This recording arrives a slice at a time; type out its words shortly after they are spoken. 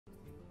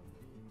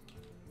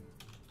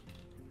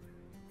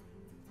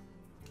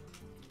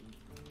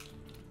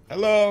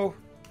Hello.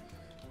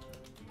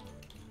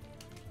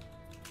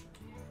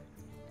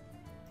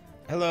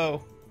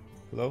 Hello.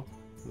 Hello.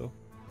 Hello.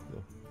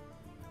 Hello.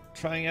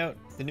 Trying out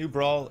the new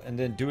Brawl and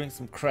then doing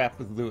some crap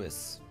with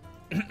Lewis.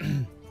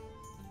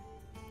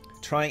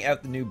 Trying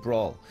out the new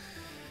Brawl.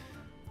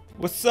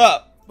 What's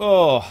up?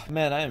 Oh,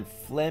 man, I am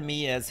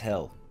phlegmy as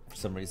hell for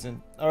some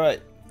reason.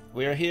 Alright,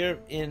 we are here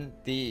in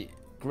the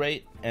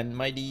great and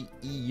mighty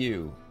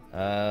EU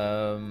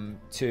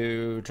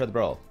to try the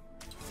Brawl.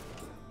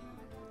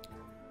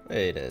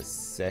 Wait a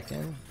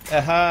second.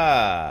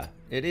 Aha!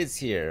 It is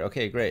here.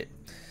 Okay, great.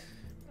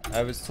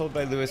 I was told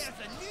by Lewis.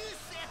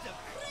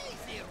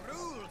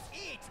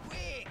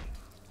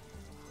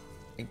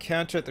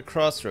 Encounter at the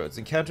crossroads.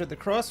 Encounter at the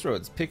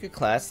crossroads. Pick a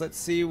class. Let's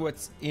see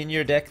what's in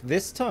your deck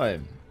this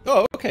time.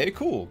 Oh, okay,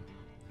 cool.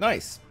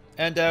 Nice.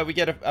 And we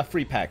get a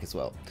free pack as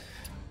well.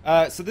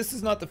 So this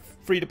is not the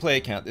free-to-play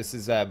account. This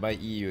is my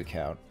EU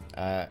account.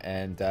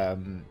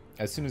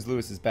 As soon as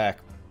Lewis is back,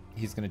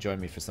 he's going to join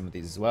me for some of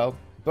these as well.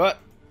 But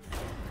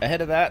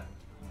ahead of that,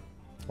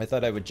 I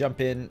thought I would jump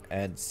in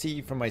and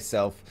see for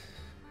myself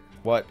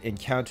what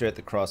Encounter at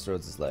the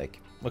Crossroads is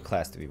like. What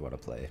class do we want to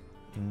play?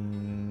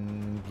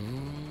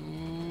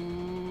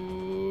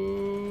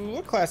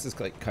 What class is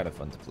like kind of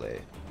fun to play?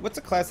 What's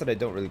a class that I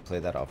don't really play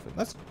that often?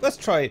 Let's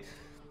try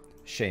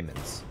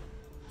Shamans.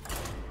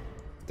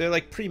 They're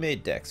like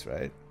pre-made decks,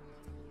 right?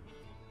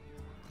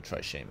 We'll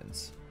try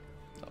Shamans.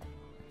 Oh,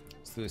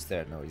 is Lewis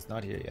there? No, he's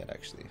not here yet.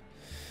 Actually,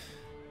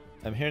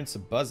 I'm hearing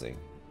some buzzing.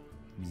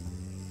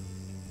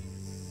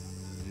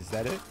 Is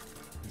that it?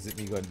 Is it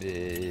me going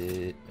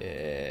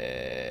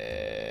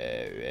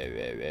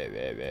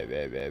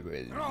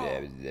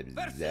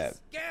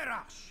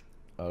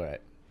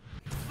Alright.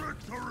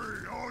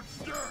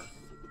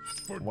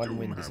 One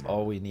win is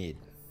all we need.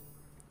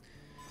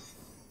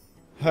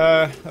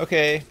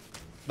 Okay.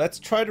 Let's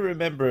try to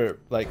remember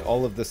like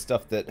all of the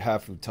stuff that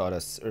Hafu taught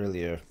us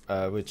earlier,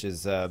 which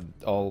is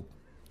all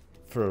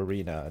for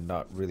Arena and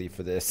not really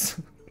for this.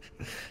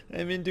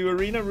 I mean, do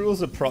Arena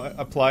rules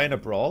apply in a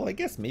Brawl? I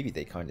guess maybe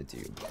they kind of do.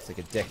 It's like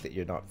a deck that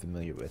you're not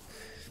familiar with.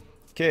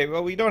 Okay,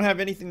 well, we don't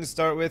have anything to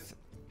start with.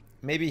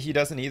 Maybe he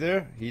doesn't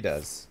either. He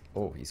does.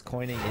 Oh, he's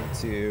coining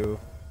into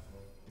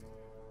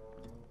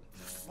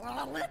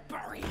a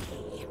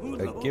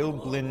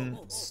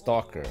Gilblin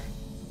Stalker.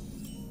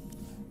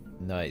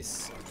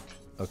 Nice.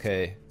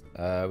 Okay,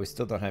 we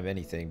still don't have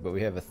anything, but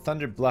we have a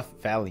Thunder Bluff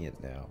Valiant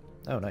now.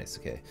 Oh, nice.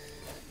 Okay.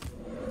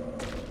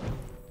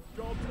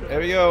 There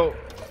we go.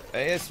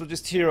 I guess we'll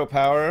just hero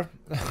power.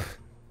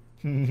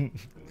 This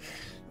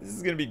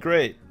is gonna be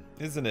great,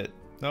 isn't it?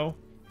 No?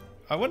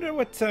 I wonder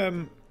what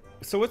so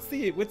what's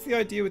the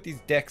idea with these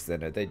decks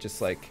then? Are they just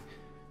like,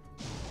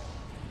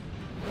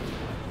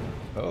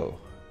 oh,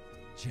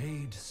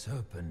 Jade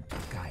Serpent to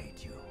guide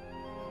you.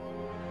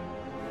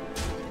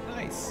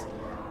 Nice.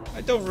 I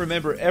don't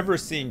remember ever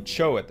seeing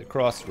Cho at the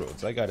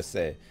crossroads, I gotta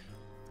say.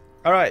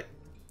 Alright,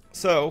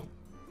 so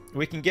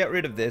we can get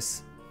rid of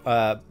this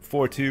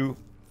 4-2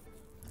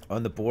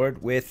 on the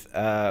board with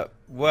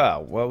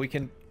well, we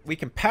can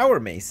power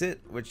mace it,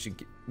 which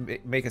should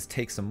make us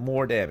take some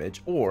more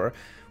damage, or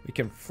we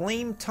can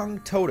flame tongue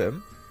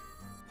totem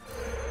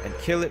and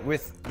kill it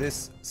with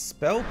this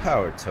spell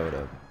power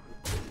totem.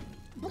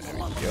 There we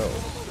go.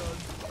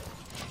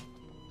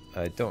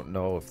 I don't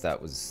know if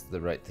that was the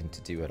right thing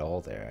to do at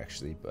all there,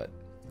 actually, but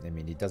I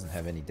mean, he doesn't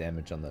have any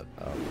damage on the.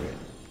 Oh, great.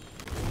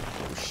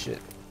 Oh shit.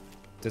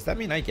 Does that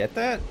mean I get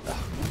that?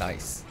 Oh,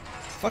 nice.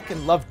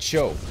 Fucking love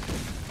Cho.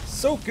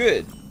 So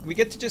good. We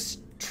get to just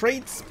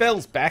trade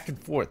spells back and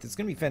forth. It's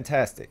gonna be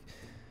fantastic.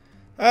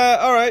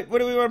 Alright, what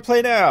do we want to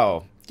play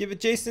now? Give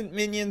adjacent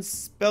minions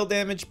spell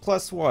damage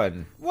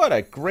 +1. What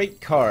a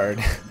great card.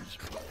 I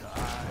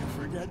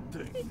forget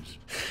things.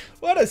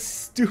 What a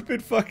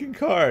stupid fucking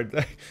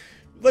card.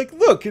 Like,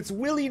 look, it's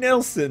Willie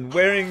Nelson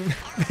wearing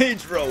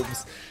mage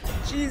robes.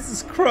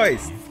 Jesus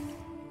Christ.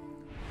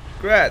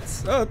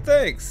 Grats. Oh,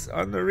 thanks.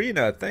 On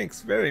Arena,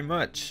 thanks very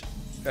much.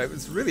 It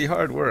was really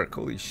hard work.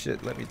 Holy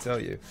shit, let me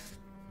tell you.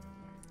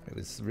 It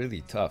was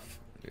really tough.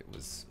 It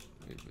was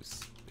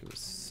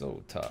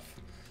so tough.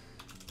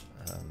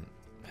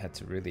 Had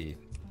to really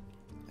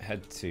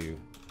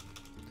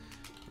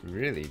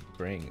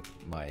bring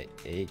my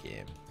A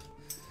game.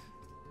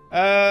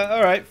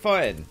 Alright,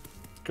 fine.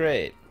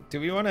 Great. Do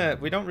we wanna,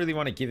 we don't really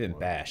want to give him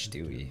bash,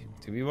 do we?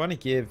 Do we want to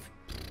give,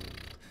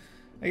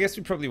 I guess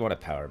we probably want to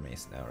power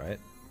mace now, right?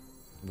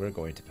 We're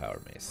going to power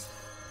mace.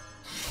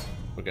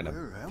 We're gonna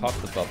pop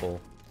the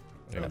bubble.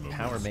 We're gonna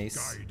power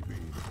mace.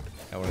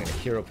 And we're gonna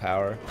hero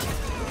power.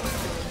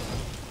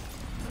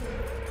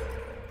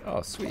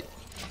 Oh, sweet.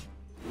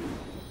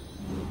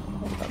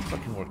 Oh, that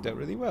fucking worked out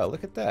really well.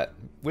 Look at that.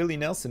 Willie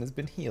Nelson has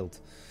been healed.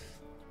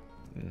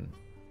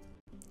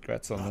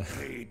 Congrats on the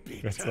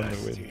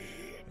win.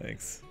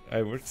 Thanks.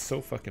 I worked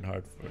so fucking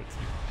hard for it.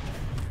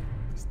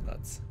 It's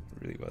nuts.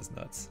 It really was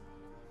nuts.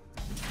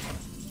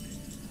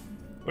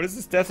 What does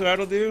this death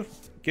rattle do?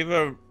 Give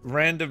a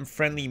random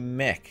friendly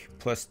mech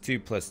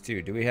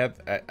 +2/+2. Do we have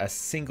a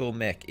single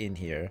mech in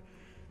here?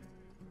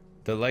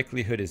 The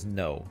likelihood is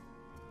no.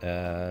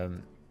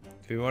 Do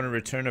we want to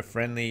return a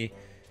friendly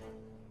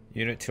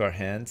unit to our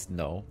hands?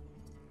 No.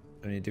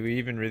 I mean, do we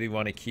even really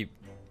want to keep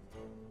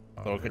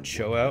Look at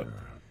Show out?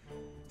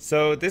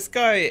 So this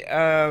guy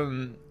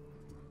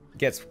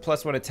gets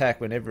 +1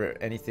 attack whenever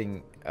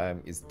anything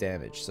is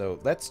damaged. So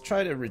let's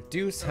try to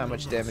reduce how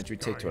much damage we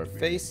take to our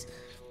face,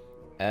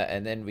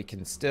 and then we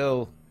can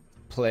still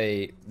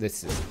play.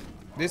 This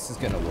is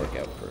gonna work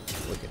out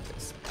perfect. Look at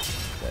this.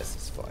 This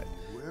is fine.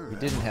 We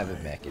didn't have a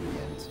mech in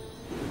the end,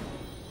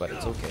 but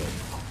it's okay.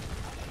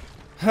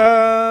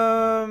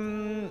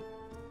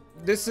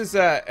 This is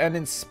an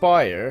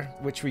Inspire,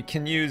 which we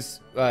can use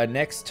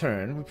next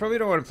turn. We probably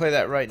don't want to play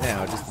that right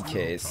now, just in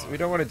case. We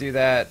don't want to do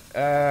that.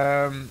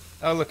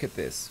 Oh, look at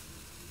this.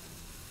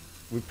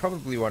 We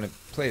probably want to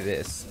play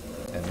this,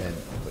 and then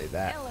play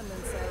that.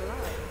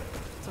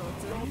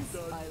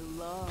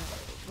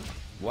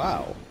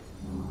 Wow.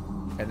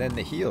 And then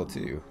the heal,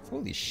 too.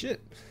 Holy shit.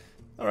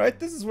 Alright,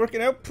 this is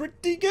working out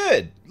pretty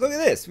good. Look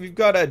at this. We've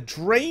got a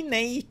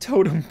Draenei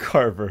Totem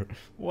Carver.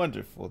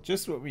 Wonderful.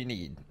 Just what we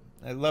need.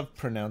 I love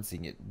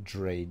pronouncing it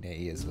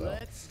Draenei as well.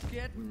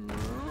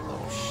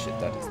 Oh shit,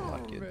 that is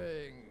not good.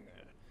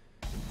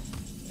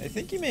 I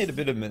think he made a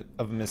bit of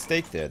a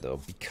mistake there,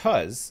 though,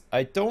 because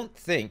I don't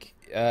think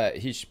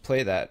he should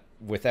play that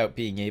without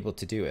being able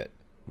to do it,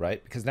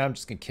 right? Because now I'm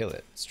just going to kill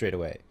it straight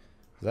away.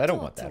 Because I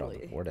don't want that on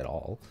the board at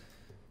all.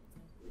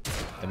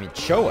 I mean,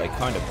 Cho I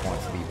kind of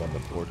want to leave on the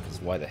board,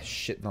 because why the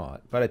shit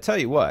not? But I tell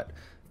you what,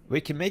 we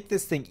can make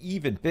this thing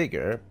even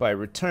bigger by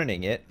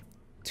returning it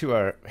to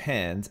our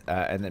hand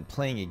and then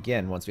playing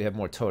again once we have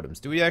more totems.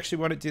 Do we actually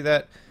want to do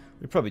that?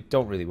 We probably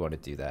don't really want to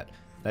do that.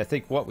 And I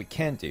think what we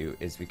can do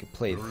is we could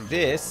play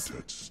this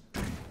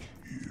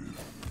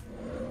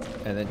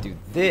and then do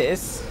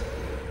this.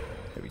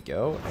 There we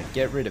go. And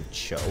get rid of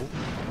Cho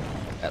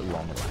at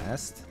long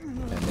last,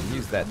 and then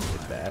use that to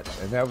hit that.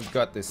 And now we've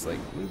got this like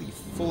really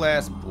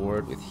full-ass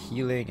board with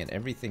healing and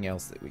everything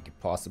else that we could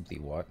possibly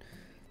want.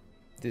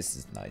 This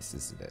is nice,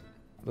 isn't it?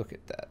 Look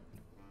at that.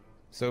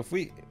 So if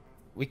we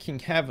can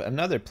have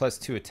another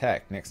 +2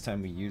 attack next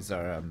time we use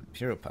our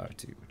hero power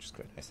too, which is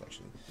quite nice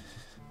actually.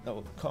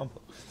 No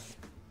combo.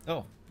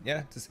 Oh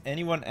yeah, does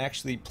anyone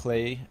actually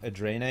play a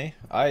Draenei?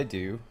 I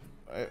do.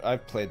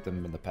 I've played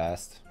them in the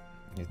past.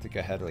 I think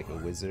I had like a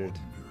wizard,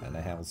 and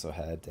I also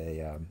had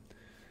a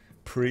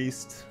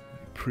priest.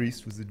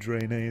 Priest was a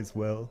Draenei as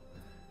well.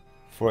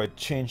 Before I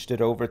changed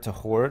it over to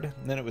Horde,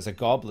 and then it was a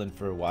goblin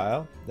for a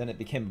while. Then it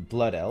became a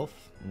blood elf,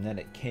 and then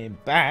it came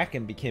back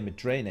and became a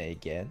Draenei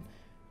again.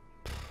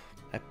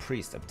 That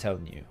priest, I'm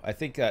telling you, I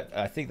think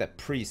that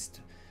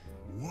priest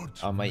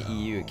on my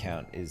EU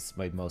account is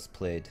my most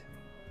played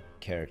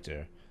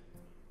character,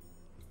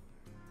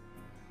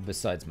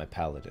 besides my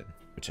paladin,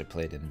 which I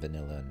played in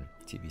vanilla and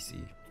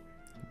TBC,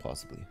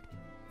 possibly.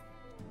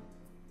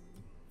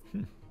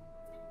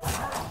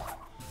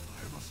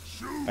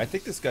 I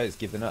think this guy's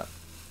given up.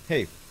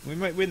 Hey, we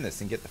might win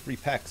this and get the free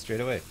pack straight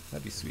away.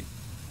 That'd be sweet.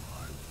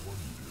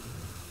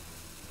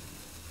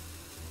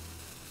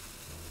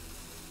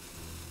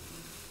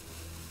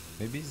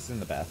 Maybe he's in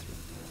the bathroom.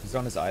 He's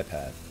on his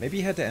iPad. Maybe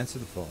he had to answer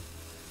the phone.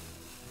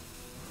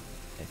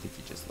 I think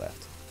he just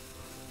left.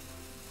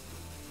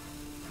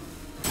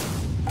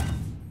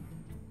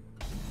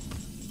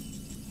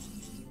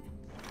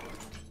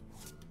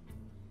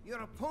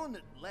 Your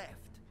opponent left.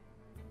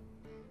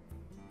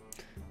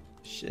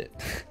 Shit.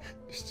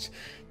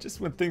 Just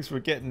when things were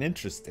getting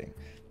interesting.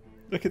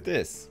 Look at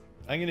this.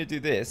 I'm gonna do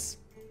this.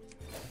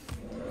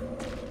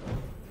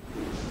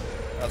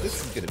 Oh,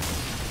 this is gonna be...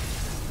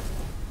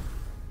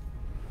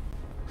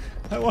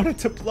 I wanted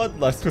to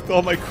bloodlust with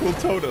all my cool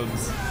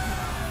totems.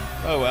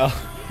 Oh well.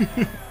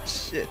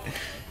 Shit.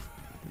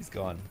 He's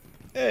gone.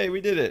 Hey,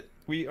 we did it.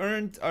 We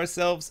earned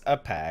ourselves a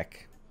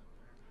pack.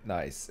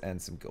 Nice.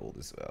 And some gold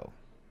as well.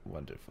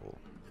 Wonderful.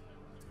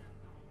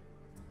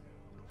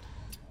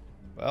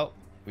 Well,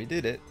 we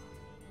did it.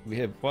 We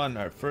have won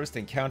our first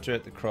encounter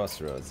at the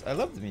crossroads. I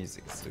love the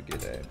music. It's so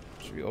good.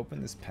 Should we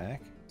open this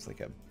pack? It's like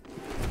a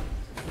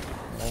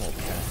normal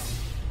pack.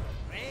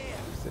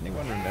 Does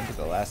anyone remember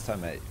the last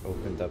time I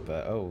opened up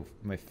a... Oh,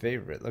 my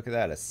favorite. Look at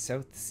that. A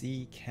South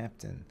Sea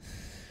Captain.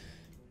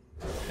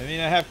 I mean,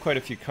 I have quite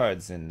a few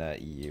cards in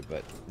EU,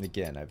 but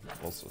again, I've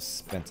also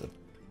spent a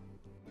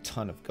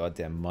ton of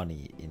goddamn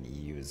money in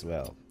EU as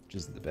well, which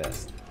is the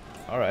best.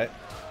 Alright.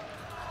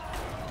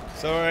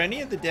 So are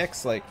any of the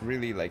decks like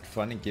really like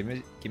fun and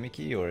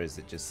gimmicky, or is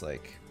it just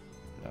like...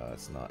 No,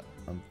 it's not.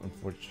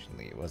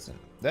 Unfortunately, it wasn't.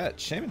 That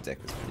Shaman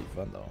deck was pretty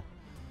fun though.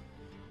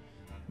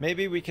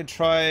 Maybe we can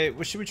try...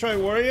 Well, should we try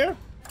Warrior?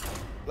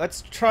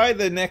 Let's try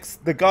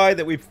the guy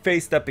that we've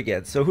faced up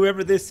against. So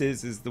whoever this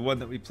is the one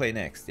that we play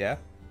next, yeah?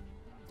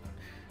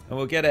 And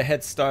we'll get a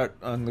head start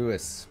on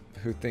Lewis,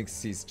 who thinks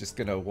he's just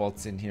gonna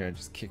waltz in here and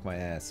just kick my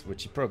ass,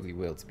 which he probably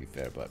will, to be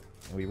fair, but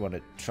we want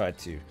to try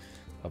to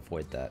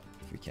avoid that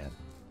if we can.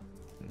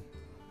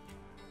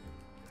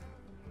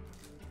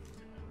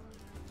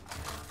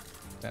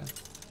 Yeah.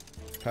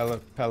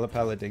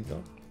 Pala ding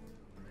dong.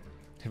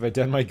 Have I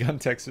done my gun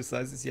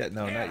exercises yet?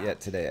 No, not yet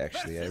today,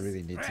 actually. I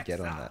really need to get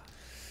on that.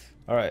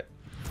 Alright,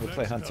 we'll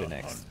play Hunter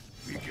next.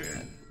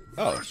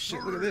 Oh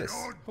shit, look at this.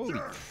 Holy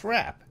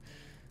crap.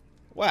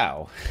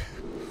 Wow.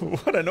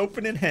 What an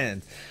opening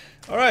hand.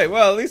 Alright,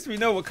 well, at least we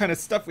know what kind of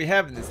stuff we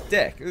have in this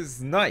deck. This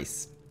is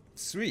nice.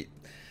 Sweet.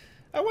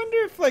 I wonder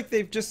if, like,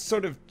 they've just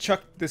sort of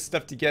chucked this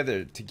stuff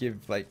together to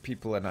give, like,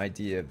 people an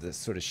idea of the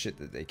sort of shit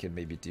that they can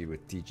maybe do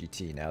with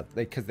TGT now.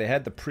 Because they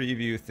had the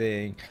preview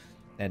thing,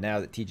 and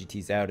now that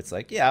TGT's out, it's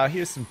like, yeah,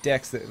 here's some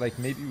decks that, like,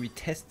 maybe we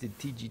tested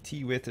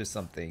TGT with or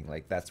something.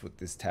 Like, that's what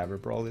this Tower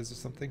Brawl is or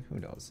something. Who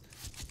knows?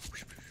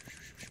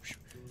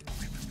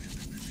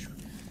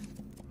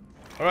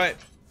 Alright.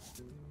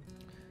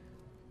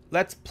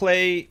 Let's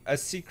play a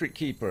Secret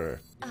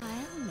Keeper. I'll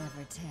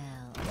never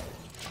tell.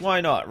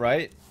 Why not,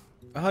 right?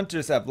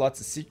 Hunters have lots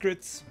of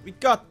secrets. We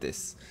got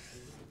this.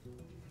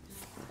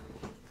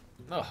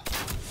 Oh.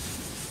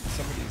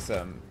 Somebody's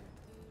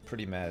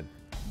pretty mad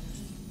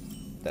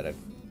that I've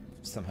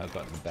somehow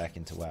gotten them back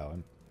into WoW.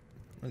 I'm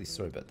really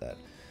sorry about that.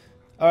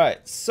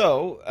 Alright,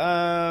 so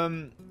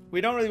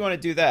we don't really want to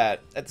do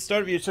that. At the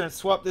start of your turn,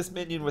 swap this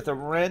minion with a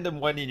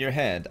random one in your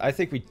hand. I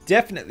think we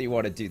definitely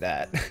want to do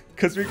that.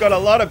 Because we've got a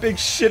lot of big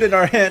shit in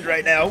our hand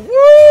right now.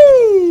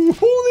 Woo!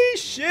 Holy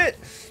shit!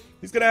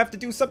 He's gonna have to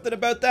do something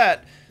about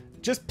that.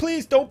 Just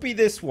please don't be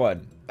this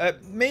one.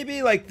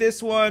 Maybe like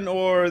this one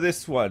or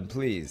this one,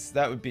 please.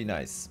 That would be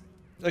nice.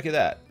 Look at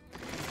that.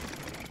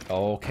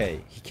 Okay,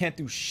 he can't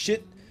do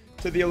shit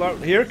to the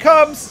alarm. Here it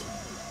comes!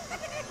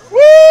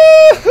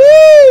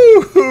 Woohoo!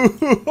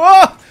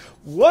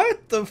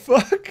 What the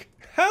fuck?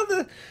 How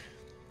the...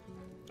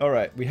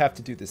 Alright, we have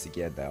to do this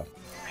again now.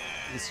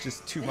 It's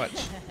just too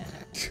much.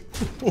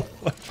 Oh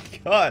my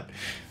god.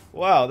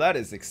 Wow, that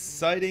is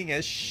exciting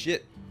as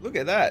shit. Look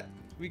at that.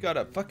 We got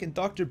a fucking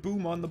Dr.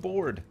 Boom on the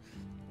board.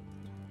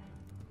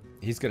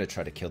 He's gonna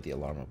try to kill the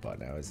Alarmo bot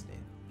now, isn't he?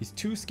 He's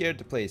too scared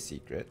to play a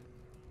secret.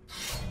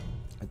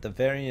 At the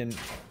Varian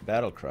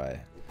battle cry.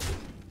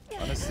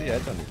 Honestly, I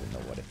don't even know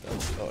what it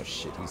does. Oh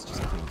shit, he's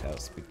just cleaned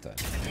house big time.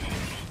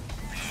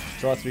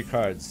 Draw 3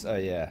 cards. Oh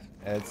yeah,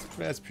 that's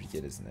pretty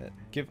good, isn't it?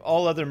 Give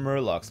all other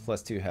Murlocs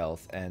 +2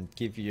 health and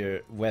give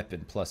your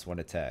weapon +1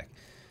 attack.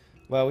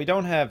 Well, we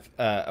don't have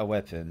a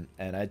weapon,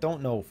 and I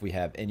don't know if we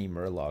have any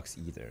Murlocs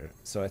either.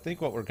 So I think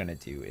what we're gonna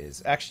do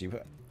is actually,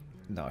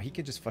 no, he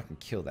could just fucking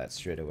kill that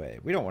straight away.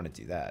 We don't want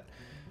to do that.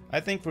 I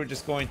think we're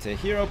just going to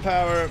hero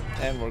power,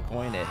 and we're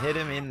going to hit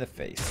him in the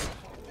face.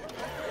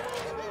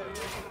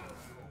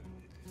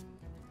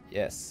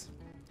 Yes.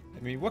 I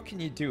mean, what can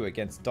you do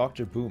against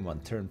Dr. Boom on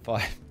turn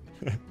 5?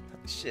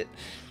 Shit.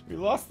 We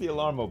lost the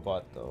Alarmo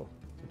bot, though,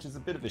 which is a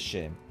bit of a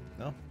shame,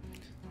 no?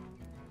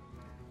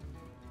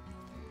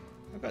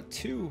 I've got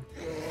two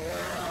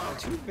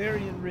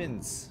Varian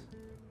Rins.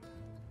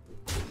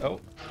 Oh.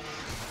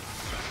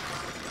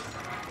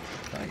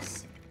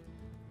 Nice.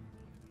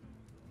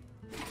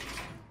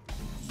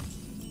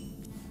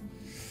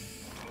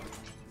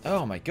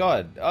 Oh my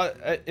god.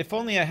 If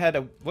only I had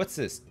a... What's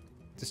this?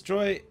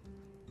 Destroy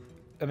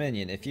a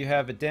minion. If you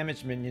have a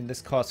damaged minion,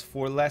 this costs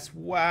 4 less.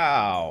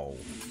 Wow.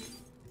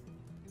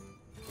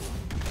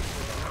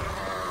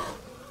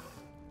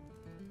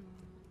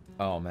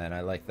 Oh man,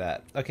 I like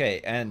that.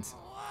 Okay, and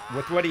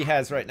with what he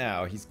has right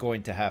now, he's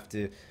going to have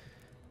to...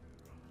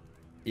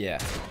 Yeah,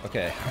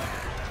 okay.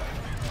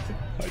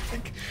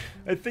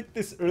 I think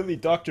this early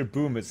Dr.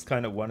 Boom has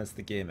kind of won us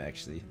the game,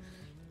 actually.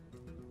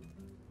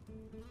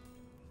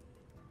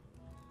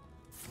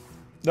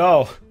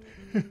 No!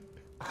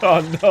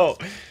 Oh no!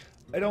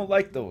 I don't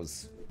like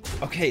those.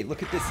 Okay,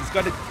 look at this. He's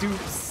got to do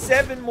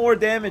 7 more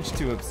damage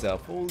to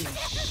himself. Holy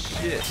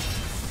shit.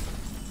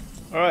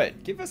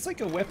 Alright, give us like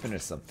a weapon or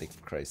something,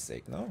 for Christ's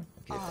sake, no?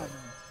 Okay,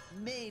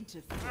 Made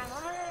to...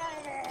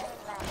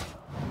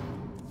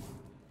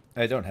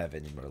 I don't have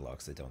any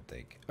Murlocs, I don't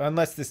think.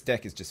 Unless this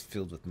deck is just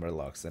filled with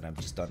Murlocs and I'm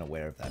just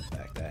unaware of that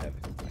fact. I have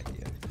no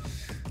idea.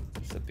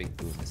 It's a big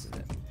boom, isn't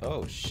it?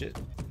 Oh, shit.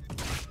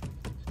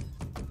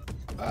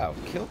 Wow,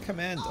 kill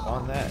command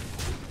on that.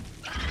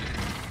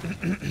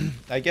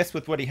 I guess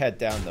with what he had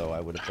down, though, I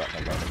would have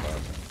gotten a lot of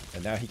armor.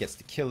 And now he gets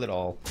to kill it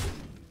all.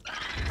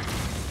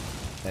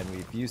 And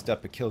we've used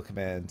up a kill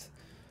command.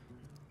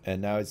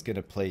 And now he's going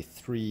to play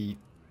 3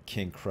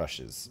 King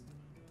Crushes.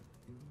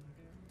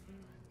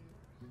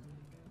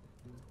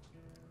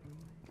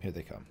 Here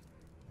they come.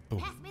 Boom.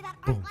 Pass me that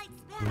Arclight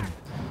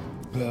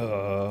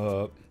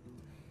Spear.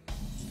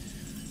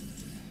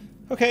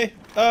 Okay,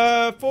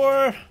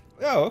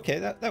 oh, okay,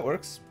 that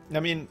works. I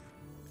mean,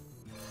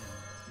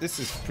 this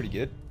is pretty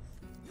good.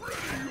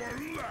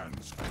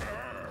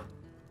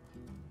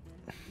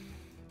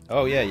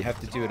 Oh yeah, you have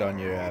to do it on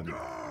your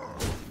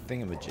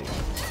thingamajig.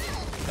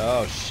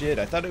 Oh shit,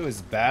 I thought it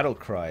was Battle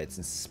Cry. It's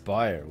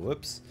Inspire.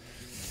 Whoops.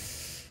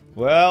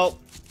 Well,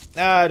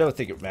 I don't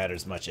think it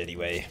matters much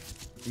anyway.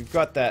 We've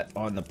got that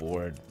on the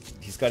board.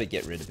 He's got to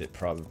get rid of it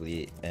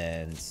probably,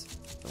 and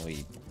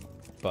we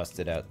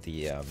busted out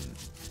the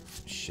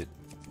shit.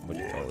 What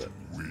do you call it?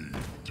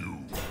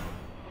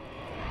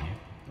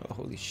 Oh,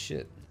 holy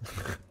shit.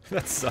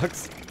 That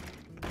sucks.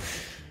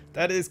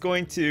 That is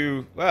going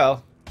to,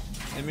 well,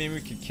 I mean, we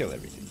could kill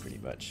everything pretty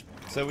much.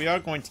 So we are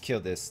going to kill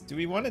this. Do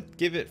we want to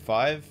give it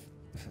 5?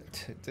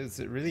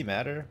 Does it really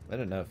matter? I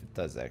don't know if it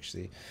does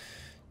actually.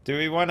 Do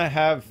we want to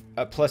have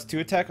a +2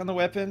 attack on the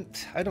weapon?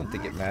 I don't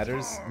think it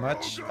matters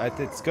much.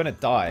 It's going to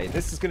die.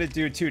 This is going to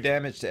do 2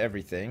 damage to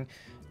everything.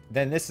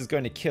 Then this is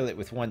going to kill it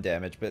with 1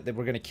 damage, but then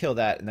we're going to kill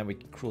that, and then we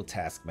can Cruel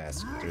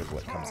Taskmaster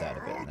what comes out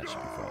of it, and that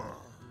should be fine.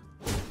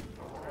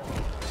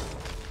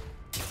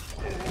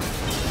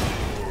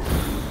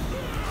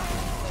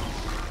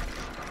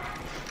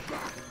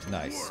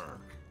 Nice.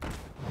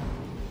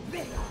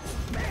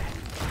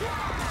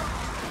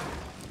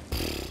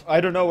 I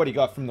don't know what he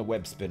got from the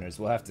web spinners.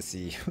 We'll have to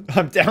see.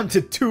 I'm down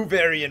to 2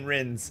 Varian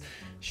Rins.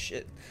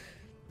 Shit.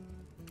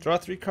 Draw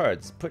 3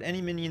 cards. Put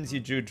any minions you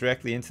drew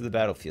directly into the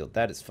battlefield.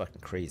 That is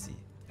fucking crazy.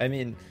 I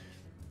mean,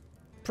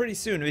 pretty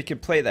soon we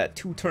could play that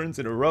 2 turns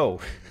in a row.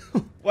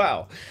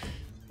 Wow.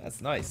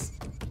 That's nice.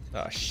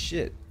 Oh,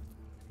 shit.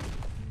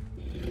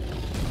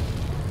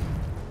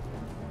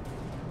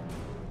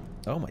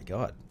 Oh my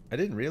god. I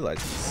didn't realize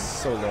it was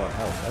so low on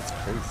health. That's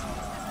crazy.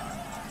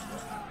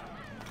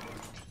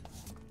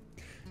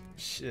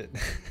 Shit.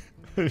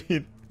 I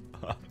mean,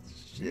 oh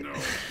shit.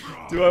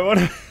 Do I want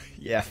to?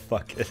 Yeah,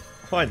 fuck it.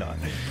 Why not?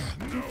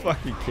 Who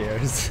fucking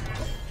cares?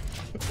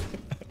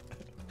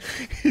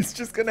 He's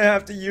just gonna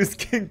have to use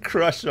King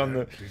Crush on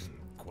the.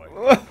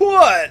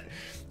 What?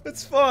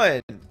 That's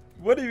fine.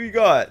 What have you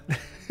got?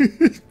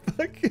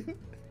 Fucking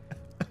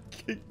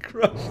King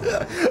Crush.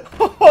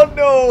 Oh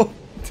no!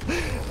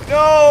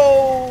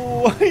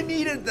 No! I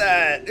needed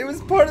that! It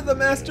was part of the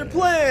master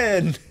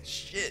plan!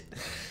 Shit.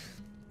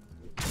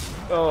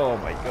 Oh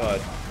my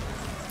god.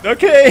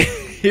 Okay,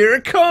 here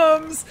it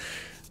comes!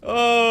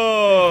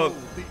 Oh!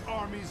 The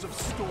armies of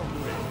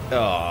Stormwind.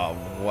 Oh,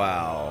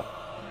 wow.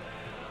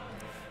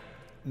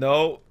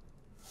 No.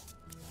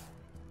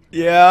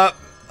 Yeah.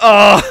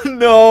 Oh,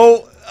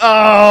 no!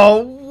 Oh,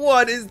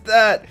 what is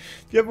that?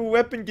 If you have a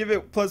weapon, give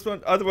it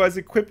 +1, otherwise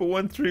equip a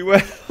 1/3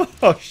 weapon.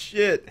 Oh,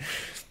 shit.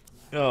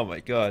 Oh my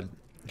god.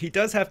 He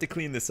does have to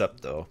clean this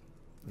up though.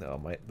 No,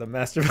 the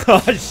master. Oh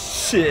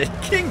shit.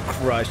 King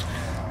Crush.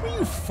 Will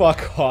you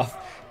fuck off?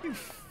 You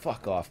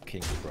fuck off,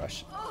 King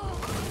Crush.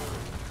 Oh,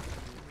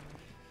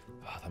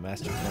 the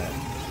master plan.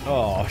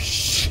 Oh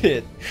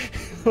shit.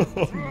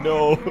 Oh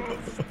no.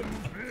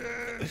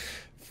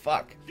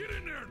 Fuck. Get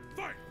in there and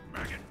fight,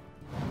 maggot.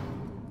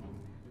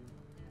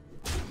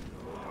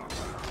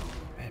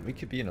 Man, we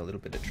could be in a little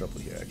bit of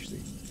trouble here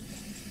actually.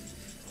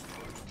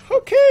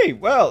 Okay,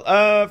 well,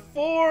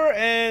 4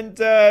 and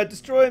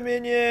destroy a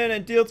minion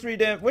and deal 3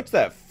 damage. What's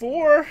that?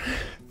 4,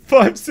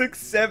 5, 6,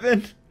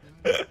 7,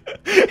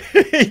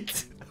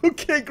 8.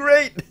 Okay,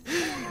 great.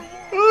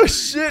 Oh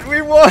shit,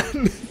 we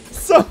won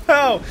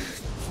somehow.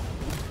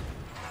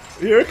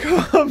 Here it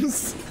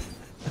comes.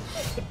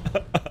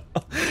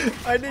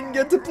 I didn't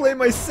get to play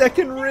my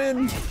second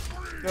Rin.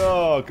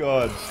 Oh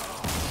god.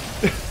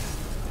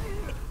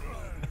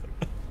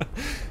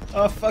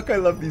 Oh fuck, I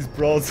love these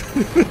brawls.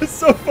 It's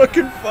so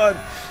fucking fun.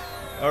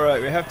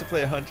 Alright, we have to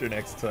play a hunter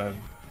next time.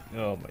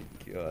 Oh my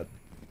god.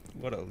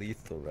 What a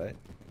lethal, right?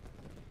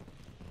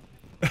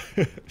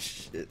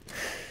 Shit.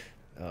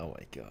 Oh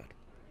my god.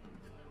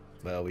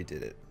 Well, we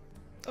did it.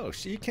 Oh,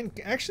 you can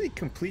actually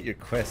complete your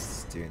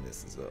quests doing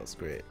this as well. It's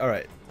great.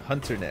 Alright,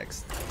 hunter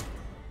next.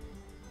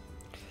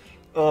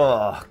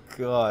 Oh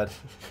god.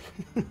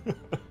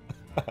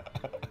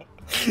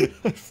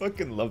 I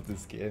fucking love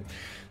this game.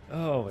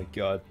 Oh my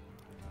god.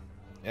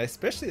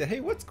 Especially, hey,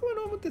 what's going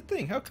on with the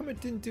thing? How come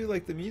it didn't do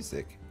like the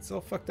music? It's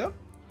all fucked up?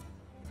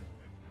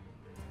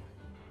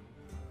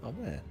 Oh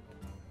man.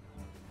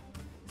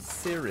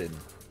 Sirin,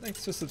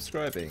 thanks for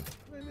subscribing.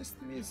 I missed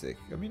the music.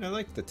 I mean, I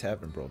like the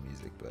Tavern Brawl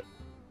music, but...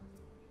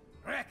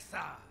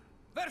 Rexa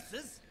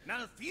versus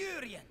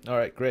Malfurion.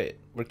 Alright, great.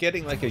 We're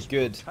getting like a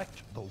good...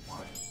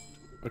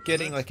 We're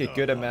getting like a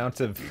good amount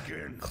of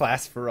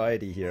class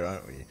variety here,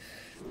 aren't we?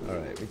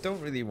 Alright, we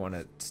don't really want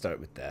to start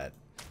with that.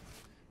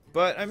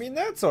 But, I mean,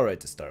 that's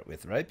alright to start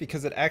with, right?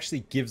 Because it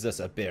actually gives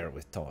us a bear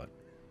with taunt.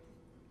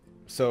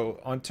 So,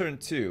 on turn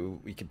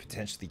 2, we could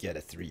potentially get a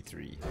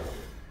 3/3.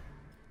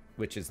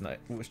 Which is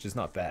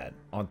not bad.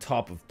 On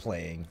top of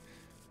playing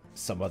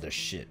some other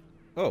shit.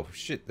 Oh,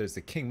 shit, there's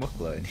a King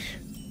Mukla in here.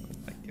 Oh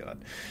my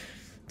god.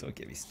 Don't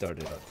get me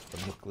started on the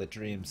Mukla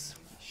dreams.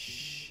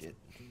 Shit.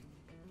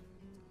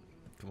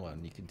 Come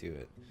on, you can do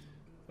it.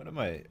 What am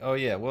I? Oh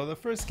yeah, well the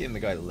first game the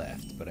guy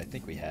left, but I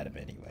think we had him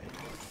anyway.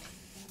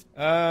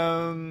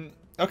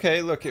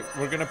 Okay, look,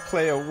 we're gonna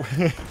play a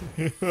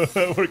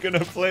we're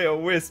gonna play a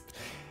wisp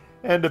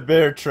and a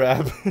bear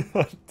trap.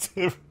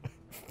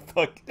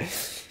 Fuck.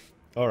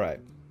 All right,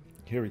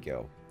 here we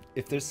go.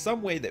 If there's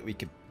some way that we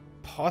could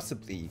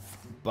possibly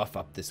buff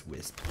up this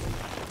wisp,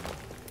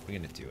 we're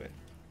gonna do it.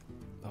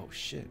 Oh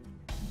shit!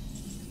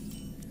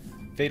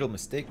 Fatal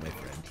mistake, my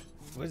friend.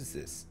 What is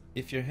this?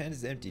 If your hand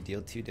is empty,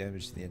 deal 2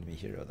 damage to the enemy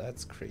hero.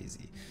 That's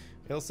crazy.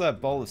 We also have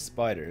Ball of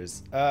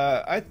Spiders.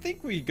 I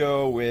think we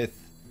go with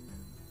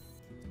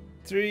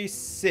 3,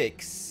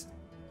 6,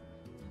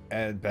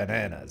 and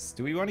bananas.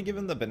 Do we want to give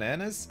him the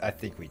bananas? I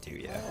think we do,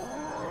 yeah.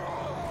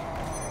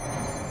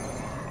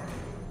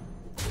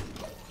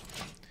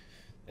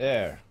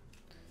 There.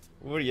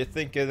 What do you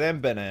think of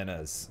them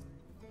bananas?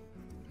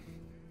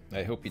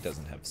 I hope he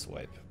doesn't have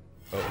swipe.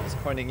 Oh, he's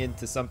pointing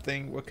into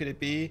something. What could it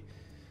be?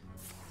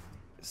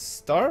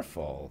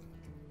 Starfall.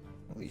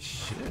 Holy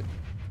shit.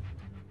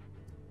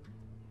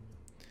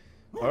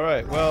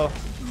 Alright, well,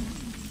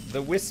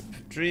 the Wisp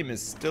dream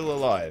is still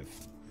alive.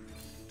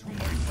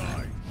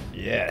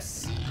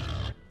 Yes.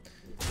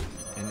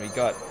 And we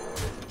got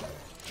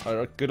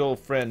our good old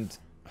friend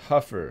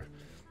Huffer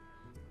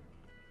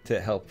to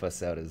help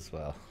us out as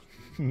well.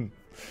 Good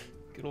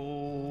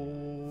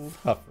old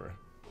Huffer.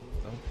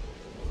 Oh.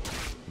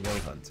 No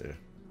hunter.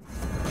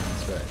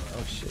 That's right.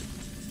 Oh shit.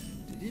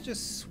 Did you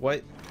just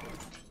swipe?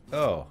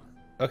 Oh,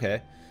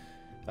 okay.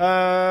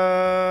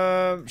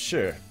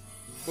 Sure.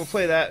 We'll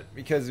play that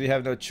because we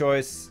have no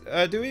choice.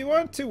 Do we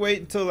want to wait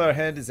until our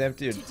hand is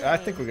empty? I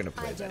think we're gonna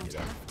play that, you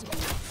know.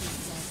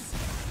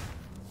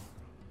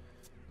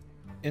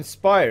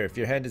 Inspire. If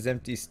your hand is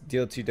empty,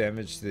 deal 2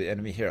 damage to the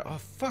enemy hero. Oh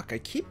fuck! I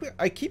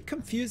keep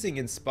confusing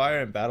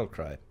Inspire and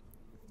Battlecry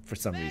for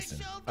some reason.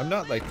 I'm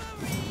not like.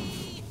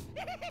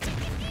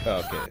 Oh,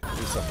 okay.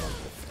 Do something.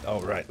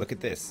 Oh right. Look at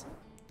this.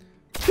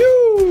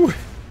 Phew!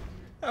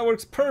 That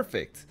works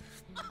perfect.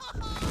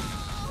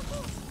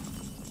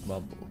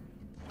 Mumble.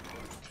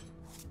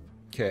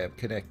 Okay, I'm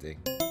connecting.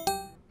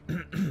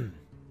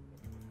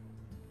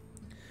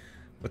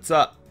 What's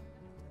up?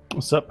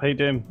 What's up? How you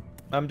doing?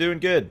 I'm doing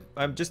good.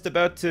 I'm just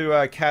about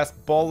to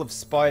cast Ball of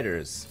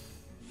Spiders.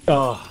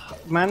 Oh,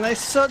 man, that's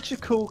such a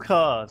cool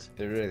card.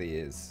 It really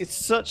is. It's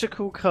such a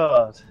cool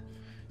card.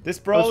 This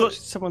I brawl. was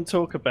watching someone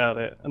talk about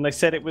it, and they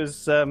said it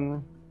was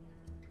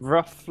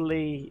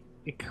roughly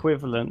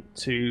equivalent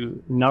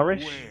to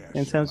Nourish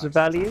in terms of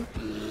value.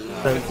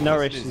 So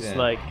Nourish is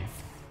like,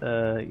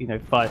 you know,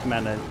 5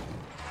 mana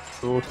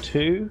or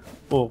 2,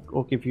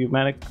 or give you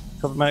mana,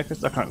 couple mana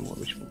crystals. I can't remember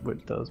which one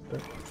it does,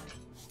 but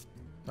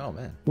Oh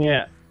man,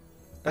 yeah,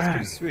 that's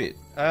pretty sweet.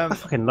 I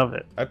fucking love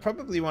it. I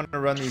probably want to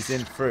run these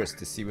in first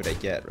to see what I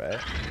get, right?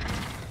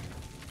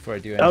 Before I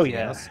do anything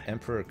else.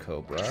 Emperor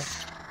Cobra,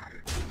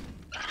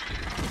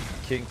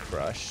 King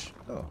Crush.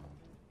 Oh,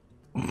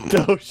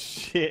 Oh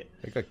shit!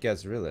 I got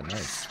Gazrilla,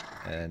 nice.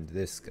 And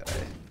this guy.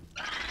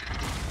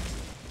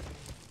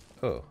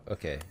 Oh,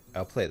 okay.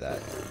 I'll play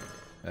that.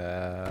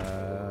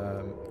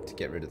 To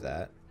get rid of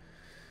that.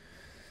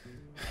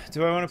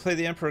 Do I want to play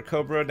the Emperor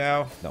Cobra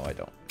now? No, I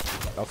don't.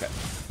 Okay.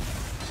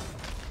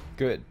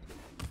 Good.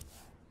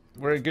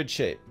 We're in good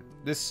shape.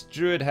 This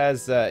druid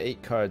has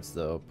 8 cards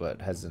though, but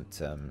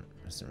hasn't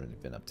really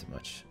been up to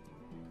much.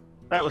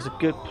 That was a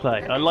good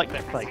play. I like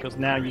that play because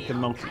now you can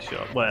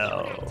multi-shot.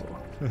 Well,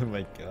 Oh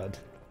my god.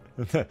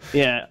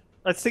 yeah,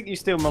 I think you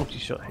still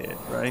multi-shot here,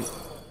 right?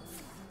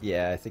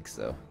 Yeah, I think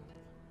so.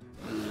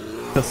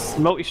 Because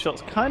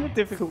multi-shot's kind of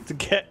difficult to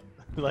get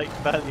like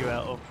value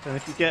out of, and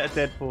if you get a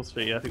dead force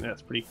 3, I think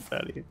that's pretty good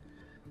value.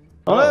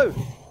 Oh!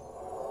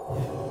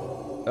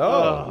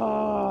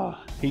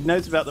 Oh! He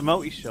knows about the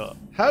multi-shot.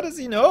 How does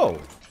he know?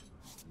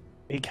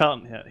 He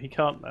can't hit. He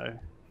can't know.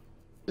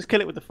 Just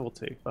kill it with the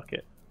 4-2. Fuck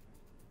it.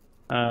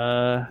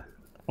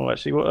 Well,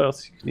 actually, what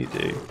else can you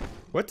do?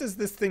 What does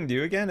this thing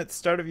do again? At the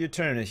start of your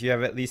turn, if you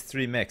have at least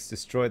 3 mechs,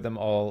 destroy them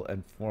all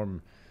and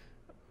form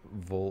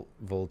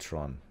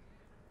Voltron.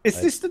 Is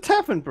this the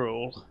Tavern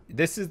Brawl?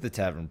 This is the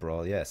Tavern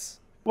Brawl, yes.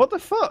 What the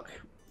fuck?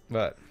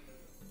 What?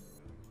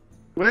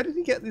 Where did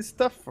he get this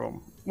stuff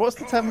from? What's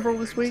the Tavern Brawl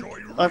this week?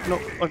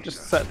 I've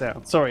just sat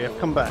down. Sorry, I've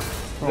come back.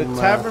 The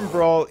Tavern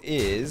Brawl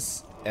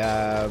is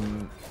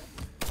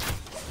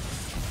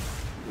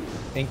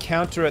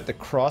encounter at the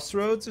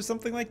crossroads or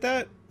something like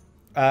that.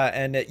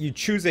 And you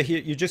choose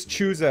you just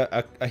choose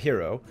a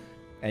hero,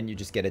 and you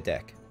just get a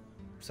deck.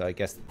 So I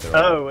guess.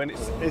 Oh, and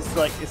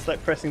it's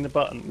like pressing the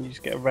button, and you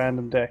just get a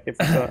random deck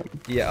every time.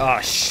 Yeah.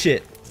 Oh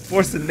shit!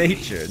 Force of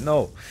nature.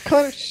 No. What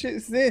kind of shit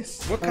is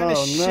this? What kind of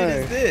shit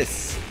is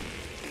this?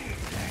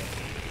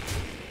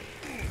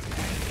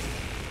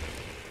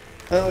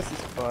 Oh, this is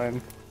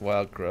fine.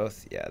 Wild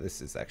growth. Yeah,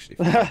 this is actually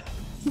fine.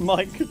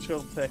 Mind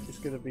control tech is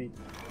gonna be.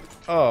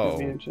 Oh,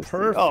 interesting.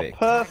 perfect. Oh,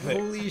 perfect.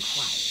 Holy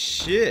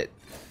shit.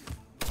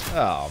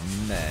 Oh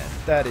man,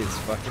 that is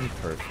fucking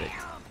perfect.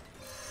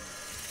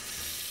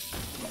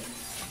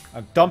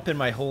 I'm dumping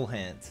my whole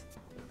hand.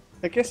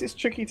 I guess it's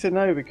tricky to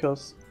know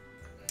because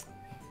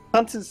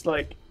hunters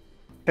like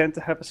tend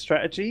to have a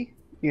strategy,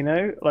 you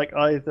know, like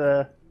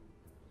either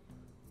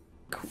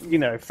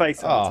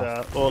face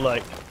hunter or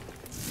like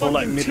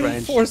mid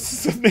range.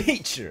 Forces of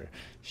nature.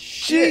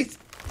 Shit. Jeez.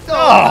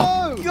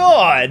 Oh no.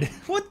 god.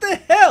 What the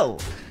hell?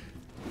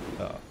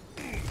 Oh.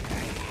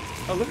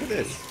 Oh, look at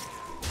this.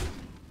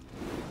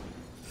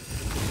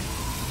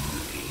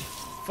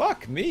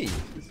 Fuck me.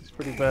 This is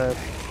pretty bad.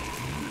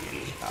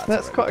 Ah,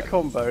 That's quite a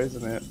combo,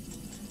 isn't it?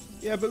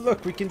 Yeah, but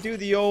look, we can do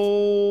the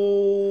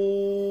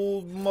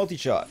old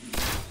multi-shot.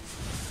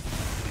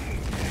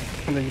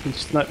 And then you can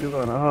snipe the other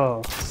one.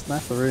 Oh,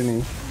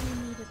 snapperoonie.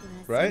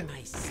 Right?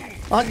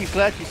 Aren't you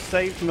glad you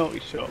saved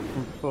multi-shot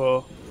from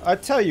before? I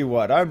tell you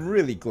what, I'm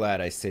really glad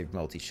I saved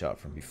multi-shot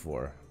from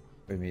before.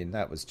 I mean,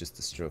 that was just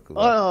a stroke of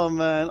luck. Oh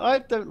man, I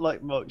don't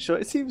like mockshot.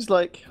 It seems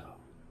like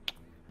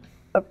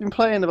I've been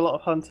playing a lot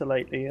of Hunter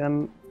lately,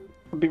 and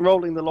I've been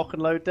rolling the lock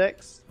and load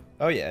decks.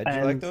 Oh yeah, do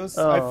you like those?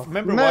 Oh, I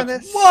remember man,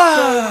 watching. it's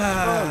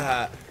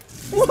so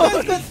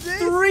What? Got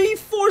 3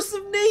 Force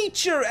of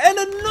Nature and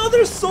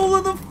another Soul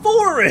of the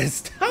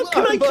Forest. How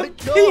can I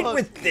compete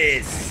with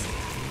this?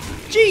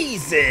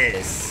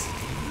 Jesus!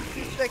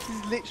 This deck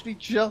is literally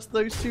just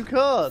those 2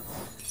 cards.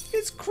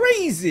 It's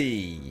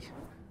crazy.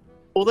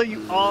 Although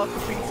you are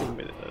competing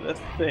with it, though, that's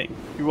the thing.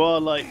 You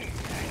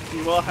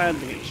are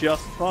handling it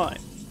just fine.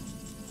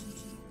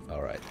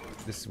 All right,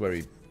 this is where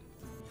we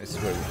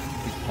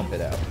pump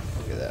it out.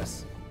 Look at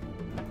this.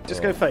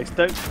 Just go face.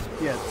 Don't.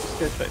 Yeah, just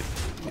go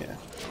face. Yeah.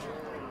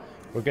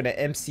 We're gonna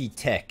MC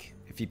Tech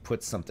if he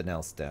puts something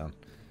else down.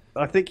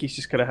 I think he's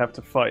just gonna have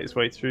to fight his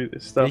way through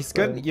this stuff. He's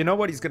gonna. You know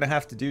what he's gonna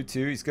have to do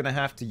too? He's gonna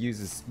have to use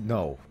his.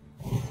 No,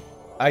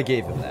 I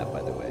gave him that,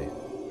 by the way.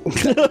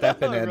 That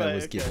banana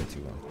was given to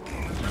him.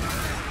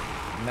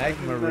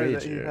 Magma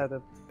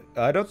Rager.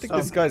 I don't think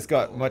this guy's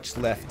got much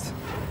left.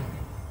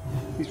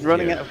 He's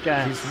running out of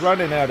gas. He's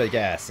running out of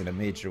gas in a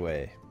major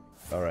way.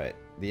 All right,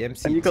 the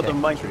MC. And you got the Tech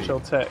mind tree. control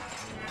tech.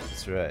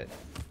 That's right.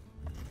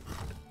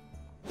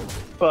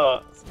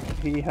 But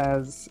he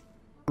has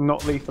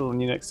not lethal on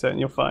you next turn.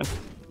 You're fine.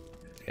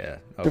 Yeah.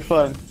 You're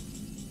fine.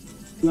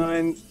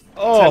 9,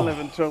 Oh. 10,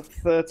 11, 12,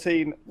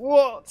 13.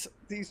 What?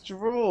 These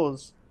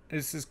draws.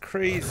 This is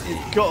crazy.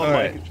 You've got a All mind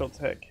right. control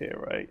tech here,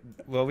 right?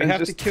 Well, we And have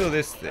to just- kill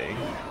this thing.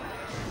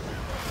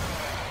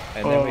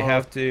 And then we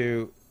have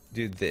to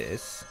do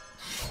this.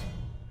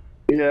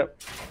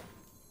 Yep.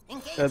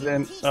 And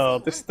then,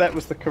 that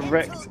was the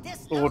correct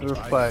order of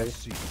play.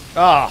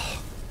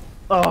 Ah!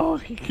 Oh,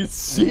 he could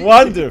see.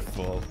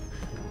 Wonderful!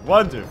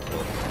 Wonderful.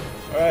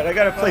 Alright, I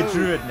gotta play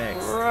Druid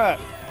next. Right.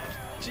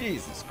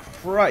 Jesus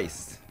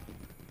Christ.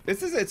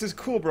 It's a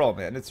cool brawl,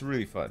 man. It's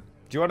really fun.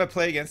 Do you want to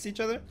play against each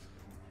other?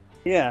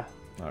 Yeah.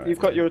 Alright, You've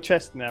got your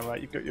chest now,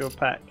 right? You've got your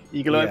pack.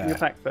 You can open Yeah. your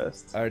pack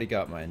first. I already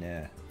got mine,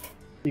 yeah.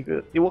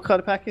 What kind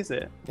of pack is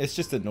it? It's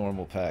just a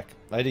normal pack.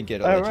 I didn't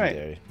get a Oh,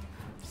 legendary,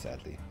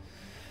 sadly.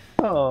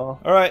 Oh.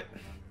 Alright,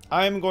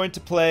 I'm going to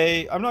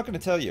play... I'm not going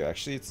to tell you,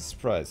 actually. It's a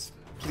surprise.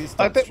 Please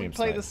I don't bet we stream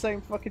play tonight. the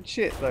same fucking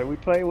shit though.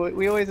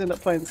 We always end up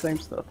playing the same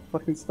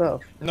fucking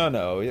stuff.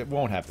 No, it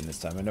won't happen this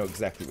time. I know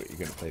exactly what you're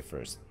going to play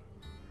first.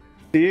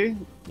 Do you?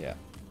 Yeah.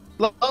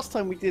 Last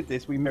time we did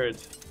this, we mirrored,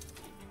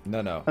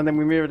 No. and then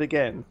we mirrored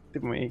again,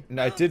 didn't we?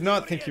 No, I did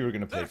not think you were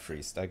going to play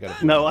Priest. I got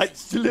to. No, I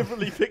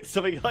deliberately picked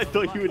something I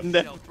thought you would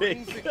never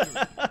pick.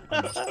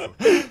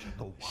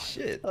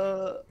 Shit.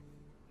 Okay.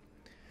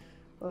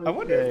 I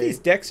wonder if these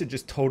decks are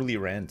just totally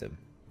random.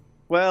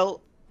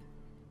 Well,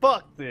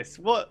 fuck this.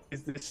 What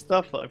is this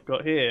stuff that I've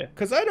got here?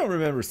 Because I don't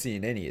remember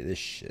seeing any of this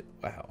shit.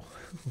 Wow.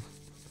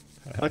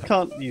 I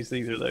can't use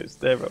either of those.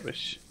 They're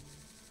rubbish.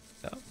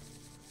 No?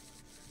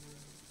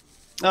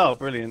 Oh,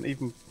 brilliant.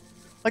 Even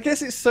I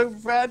guess it's so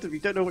random. You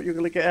don't know what you're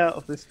going to get out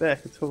of this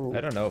deck at all.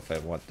 I don't know if I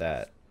want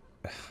that.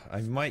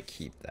 I might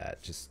keep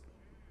that just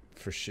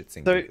for shits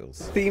and So,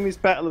 giggles. theme is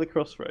Battle of the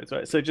Crossroads,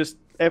 right? So just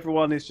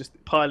everyone is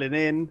just piling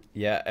in.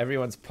 Yeah,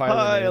 everyone's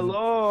piling in. Pile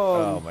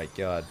on! Oh my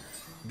god.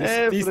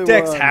 These decks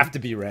Everyone. have to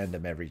be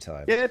random every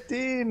time. Get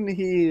in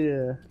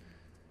here!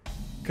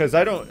 Because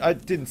I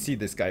didn't see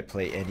this guy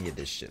play any of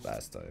this shit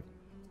last time.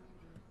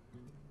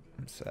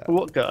 I'm sad.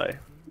 What guy?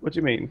 What do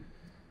you mean?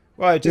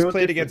 Well, I just were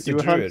played different. against You a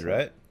were druid, Hunter.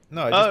 right?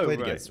 No, I just Oh, played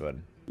right. against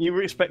one. You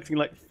were expecting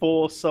like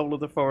 4 Soul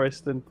of the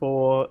Forest and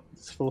 4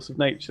 Force of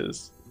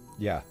Natures.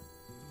 Yeah.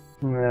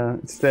 Yeah,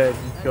 instead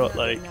you've got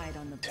like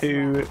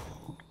 2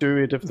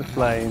 Druid of the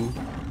Flame,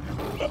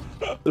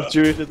 the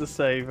Druid of the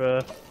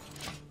Saver.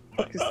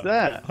 What is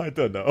that? I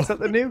don't know. Is that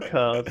the new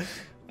card?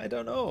 I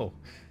don't know.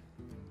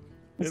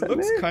 Is It that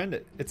looks new? kind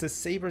of. It's a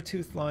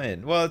saber-toothed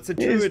lion. Well, it's a It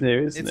is druid.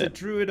 new, isn't it's a it?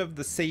 druid of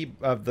the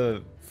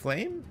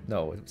flame.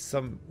 No,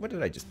 some. What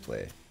did I just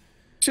play?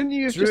 Shouldn't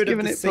you have Druid just of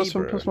given the it +1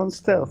 Saber. +1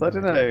 stealth? I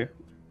don't know.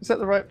 Is that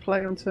the right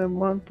play on turn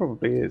 1?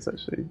 Probably is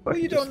actually. Well,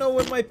 you don't know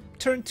what my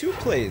turn 2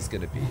 play is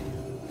gonna be.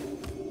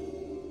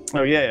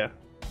 Oh yeah,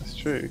 that's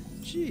true.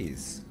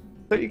 Jeez.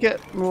 Don't you get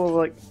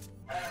more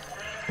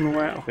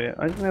out of it?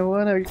 I don't know.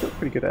 Well, no, you got a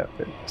pretty good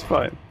outfit. It's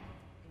fine.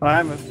 I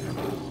am a.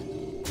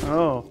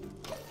 Oh.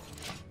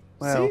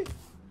 Well. See?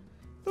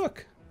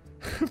 Look.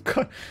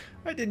 God,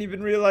 I didn't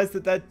even realize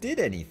that did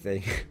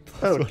anything.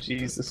 Oh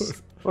Jesus!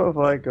 What have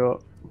I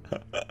got?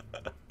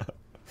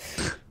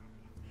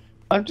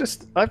 I've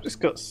just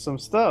got some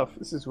stuff.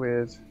 This is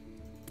weird.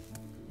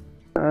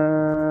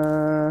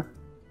 I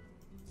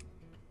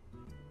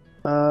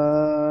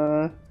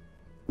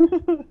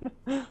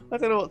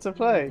don't know what to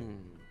play.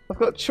 I've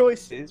got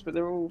choices, but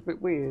they're all a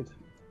bit weird.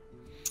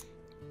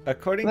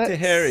 According to Let's-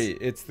 Harry,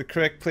 it's the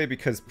correct play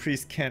because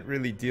priest can't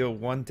really deal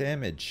 1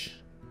 damage.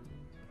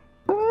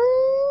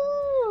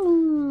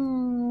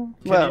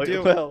 Well, you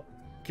deal- well.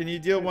 Can you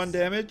deal 1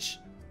 damage?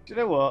 Do you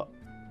know what?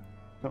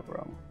 Not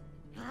wrong.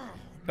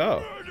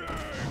 Oh,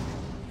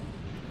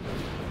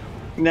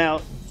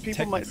 Now,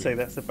 people might Technically. say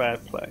that's a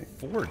bad play.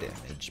 4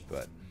 damage,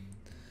 but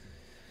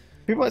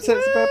People might say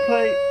it's a bad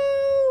play.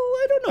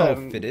 I don't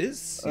know if it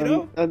is, you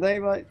know? And they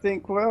might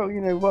think, well, you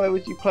know, why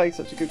would you play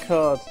such a good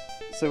card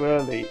so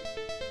early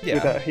Yeah.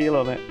 with that heal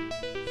on it?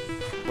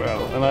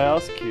 Well, and I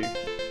ask you,